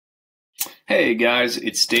Hey guys,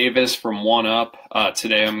 it's Davis from OneUp.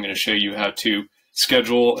 Today I'm going to show you how to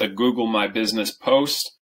schedule a Google My Business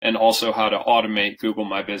post and also how to automate Google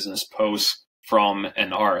My Business posts from an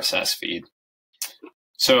RSS feed.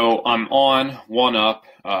 So I'm on OneUp.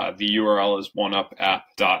 The URL is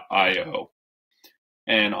oneupapp.io,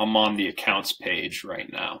 and I'm on the accounts page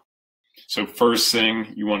right now. So first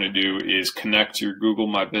thing you want to do is connect your Google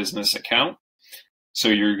My Business account. So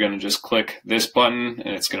you're going to just click this button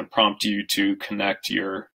and it's going to prompt you to connect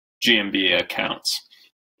your GMB accounts.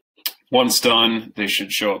 Once done, they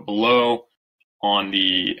should show up below on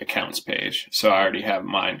the accounts page. So I already have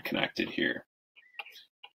mine connected here.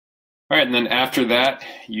 All right, and then after that,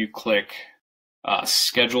 you click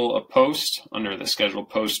schedule a post under the schedule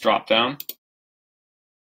post dropdown.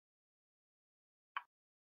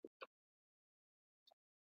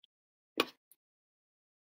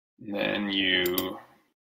 Then you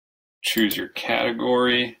choose your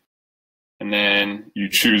category, and then you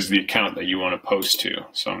choose the account that you want to post to.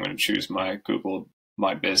 So I'm going to choose my Google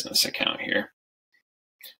My Business account here.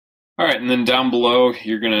 All right, and then down below,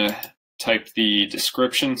 you're going to type the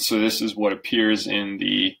description. So this is what appears in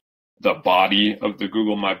the body of the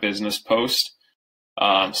Google My Business post.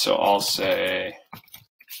 So I'll say,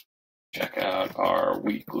 check out our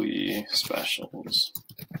weekly specials.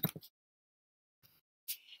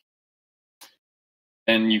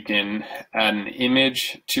 And you can add an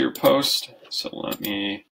image to your post. So let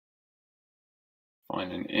me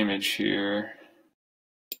find an image here.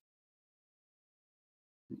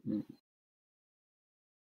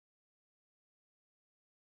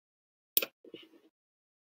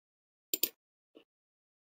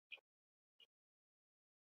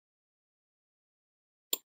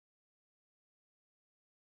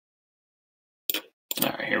 All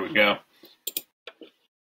right, here we go.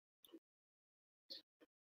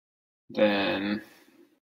 Then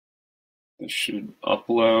this should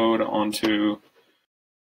upload onto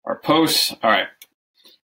our posts. All right.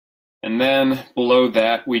 And then below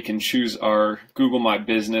that, we can choose our Google My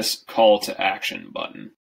Business call to action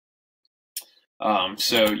button.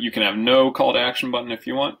 So you can have no call to action button if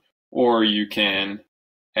you want, or you can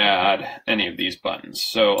add any of these buttons.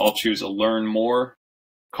 So I'll choose a learn more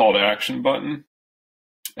call to action button,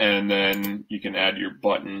 and then you can add your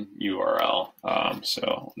button URL. So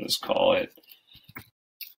I'll just call it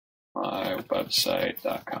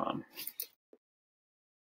mywebsite.com.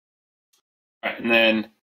 All right, and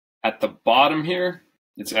then at the bottom here,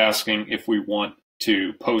 it's asking if we want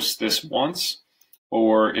to post this once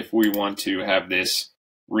or if we want to have this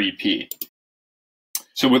repeat.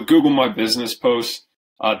 So with Google My Business posts,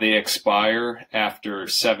 they expire after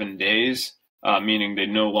 7 days, meaning they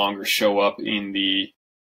no longer show up in the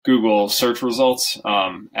Google search results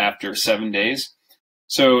after 7 days.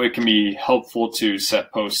 So it can be helpful to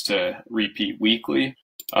set posts to repeat weekly,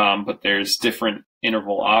 but there's different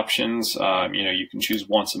interval options. You can choose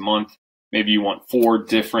once a month. Maybe you want 4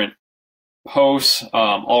 different posts,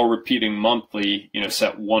 all repeating monthly,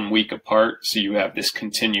 set 1 week apart. So you have this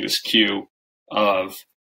continuous queue of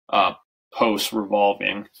posts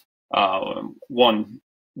revolving one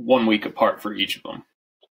week apart for each of them.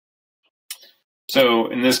 So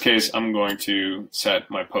in this case, I'm going to set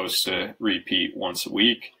my posts to repeat once a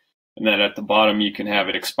week. And then at the bottom, you can have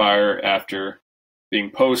it expire after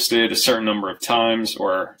being posted a certain number of times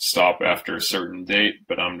or stop after a certain date,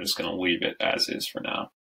 but I'm just going to leave it as is for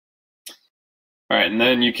now. All right, and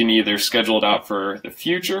then you can either schedule it out for the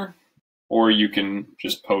future or you can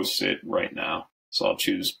just post it right now. So I'll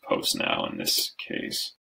choose post now in this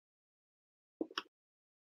case.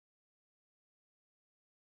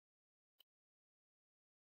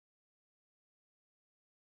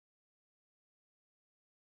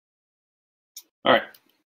 All right,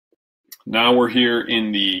 now we're here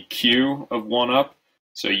in the queue of OneUp.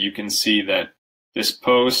 So you can see that this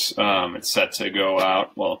post, it's set to go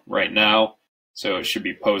out, well, right now. So it should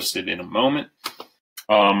be posted in a moment.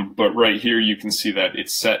 But right here, you can see that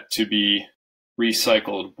it's set to be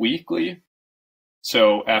recycled weekly.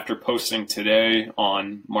 So after posting today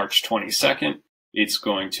on March 22nd, it's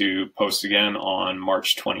going to post again on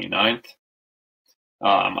March 29th.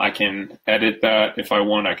 I can edit that if I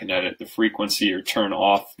want. I can edit the frequency or turn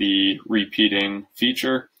off the repeating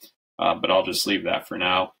feature, but I'll just leave that for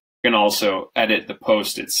now. I can also edit the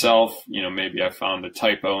post itself. Maybe I found a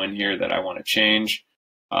typo in here that I want to change.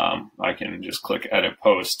 I can just click edit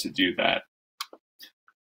post to do that.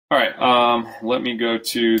 All right, let me go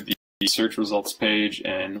to the search results page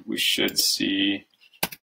and we should see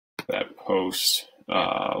that post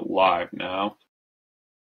live now.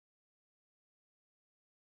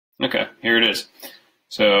 Okay, here it is.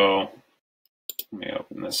 So let me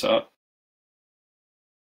open this up.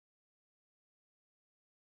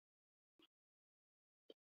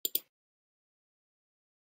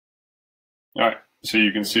 All right, so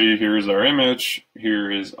you can see here's our image,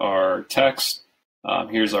 here is our text,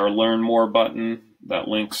 here's our learn more button that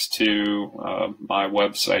links to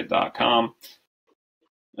mywebsite.com,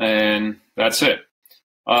 and that's it.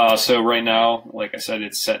 So right now, like I said,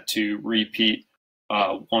 it's set to repeat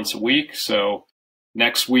once a week. So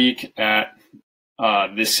next week at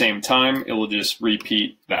this same time, it will just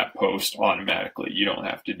repeat that post automatically. You don't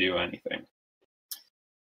have to do anything.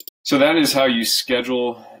 So that is how you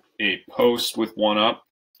schedule a post with OneUp.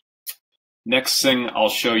 Next thing I'll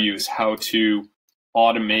show you is how to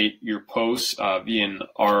automate your posts via an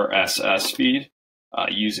RSS feed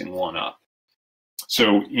using OneUp.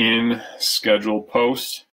 So in Schedule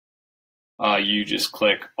Post, you just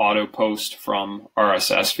click Auto Post from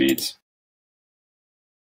RSS feeds.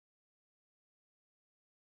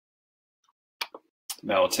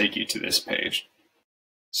 That will take you to this page.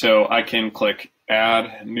 So I can click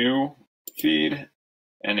Add New Feed,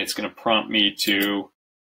 and it's going to prompt me to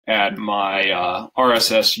add my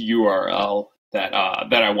RSS URL that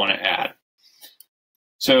I want to add.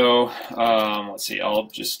 So let's see, I'll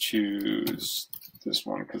just choose this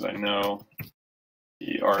one because I know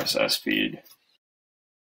the RSS feed.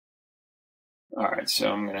 All right,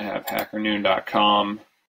 so I'm going to have hackernoon.com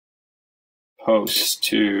post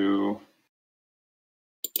to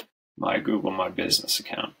my Google My Business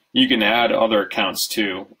account. You can add other accounts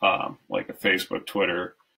too, like a Facebook,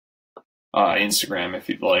 Twitter, Instagram if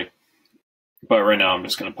you'd like. But right now I'm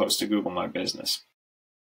just going to post to Google My Business.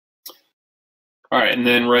 All right, and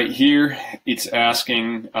then right here, it's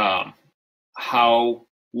asking how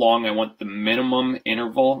long I want the minimum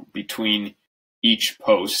interval between each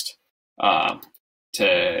post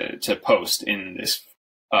to post in this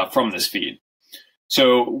from this feed.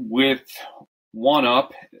 So with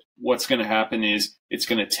OneUp, what's going to happen is it's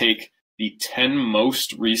going to take the 10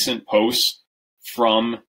 most recent posts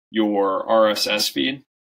from your RSS feed,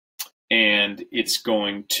 and it's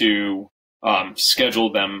going to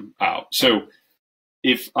schedule them out. So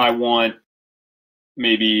if I want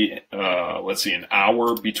maybe, let's see, an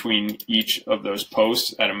hour between each of those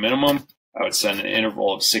posts at a minimum, I would set an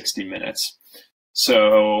interval of 60 minutes.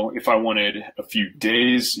 So if I wanted a few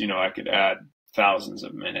days, I could add thousands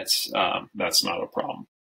of minutes. That's not a problem.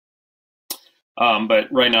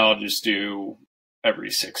 But right now I'll just do every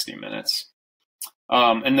 60 minutes.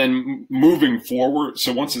 And then moving forward,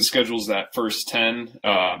 so once it schedules that first 10,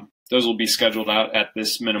 those will be scheduled out at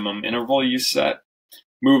this minimum interval you set.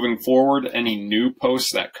 Moving forward, any new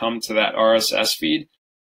posts that come to that RSS feed,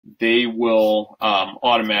 they will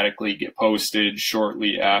automatically get posted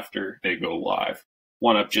shortly after they go live.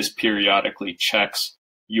 OneUp just periodically checks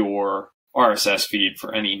your RSS feed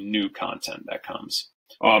for any new content that comes.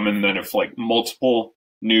 And then if like multiple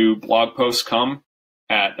new blog posts come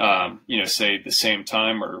at, say the same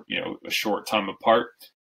time or, a short time apart,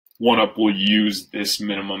 OneUp will use this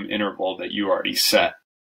minimum interval that you already set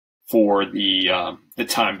for the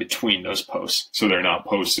time between those posts. So they're not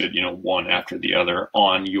posted, one after the other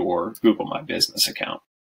on your Google My Business account.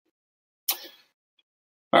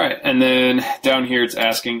 All right. And then down here, it's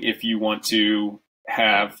asking if you want to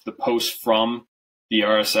have the post from the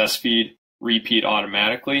RSS feed repeat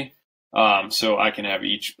automatically. So I can have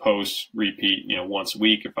each post repeat, once a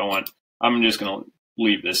week if I want. I'm just going to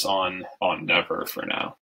leave this on never for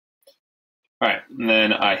now. All right. And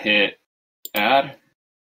then I hit add.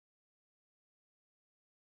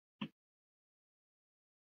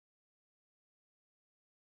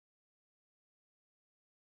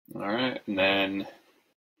 All right, and then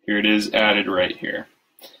here it is added right here.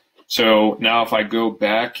 So now if I go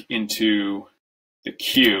back into the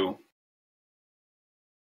queue,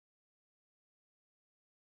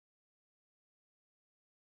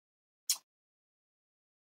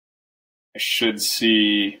 I should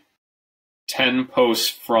see 10 posts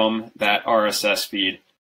from that RSS feed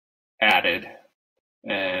added.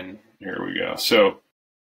 And here we go. So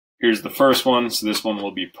here's the first one. So this one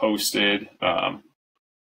will be posted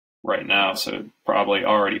right now, so probably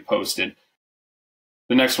already posted.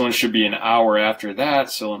 The next one should be an hour after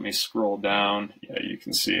that, so let me scroll down. Yeah, you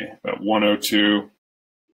can see at 1:02,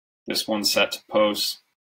 this one's set to post.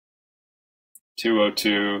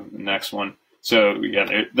 2:02, the next one. So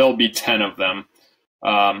yeah, there'll be 10 of them.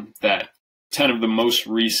 That 10 of the most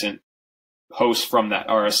recent posts from that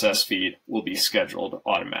RSS feed will be scheduled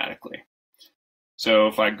automatically. So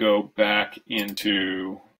if I go back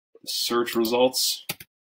into search results,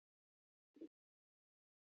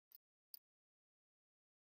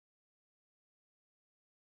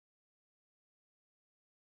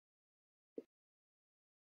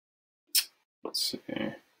 let's see,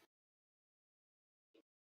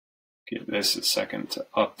 give this a second to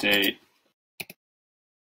update.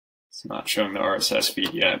 It's not showing the RSS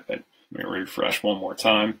feed yet, but let me refresh one more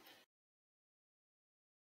time.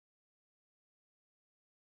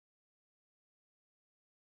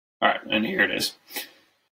 All right, and here it is.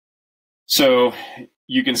 So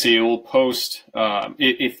you can see it will post,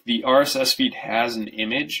 if the RSS feed has an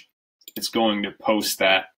image, it's going to post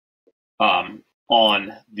that on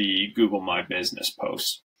the Google My Business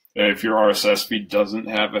post. If your RSS feed doesn't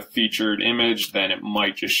have a featured image, then it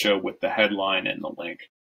might just show with the headline and the link.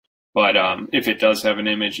 But if it does have an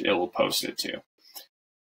image, it will post it too.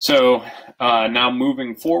 So now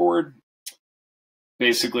moving forward,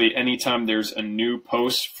 basically anytime there's a new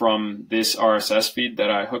post from this RSS feed that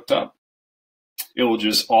I hooked up, it will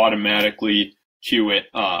just automatically queue it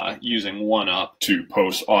using OneUp to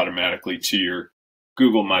post automatically to your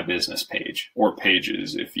Google My Business page, or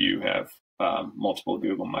pages if you have multiple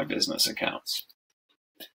Google My Business accounts.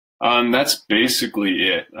 That's basically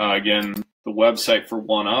it. Again, the website for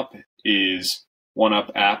OneUp is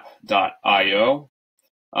oneupapp.io,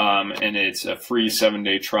 and it's a free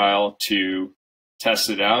 7-day trial to test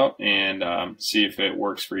it out and see if it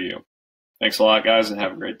works for you. Thanks a lot, guys, and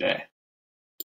have a great day.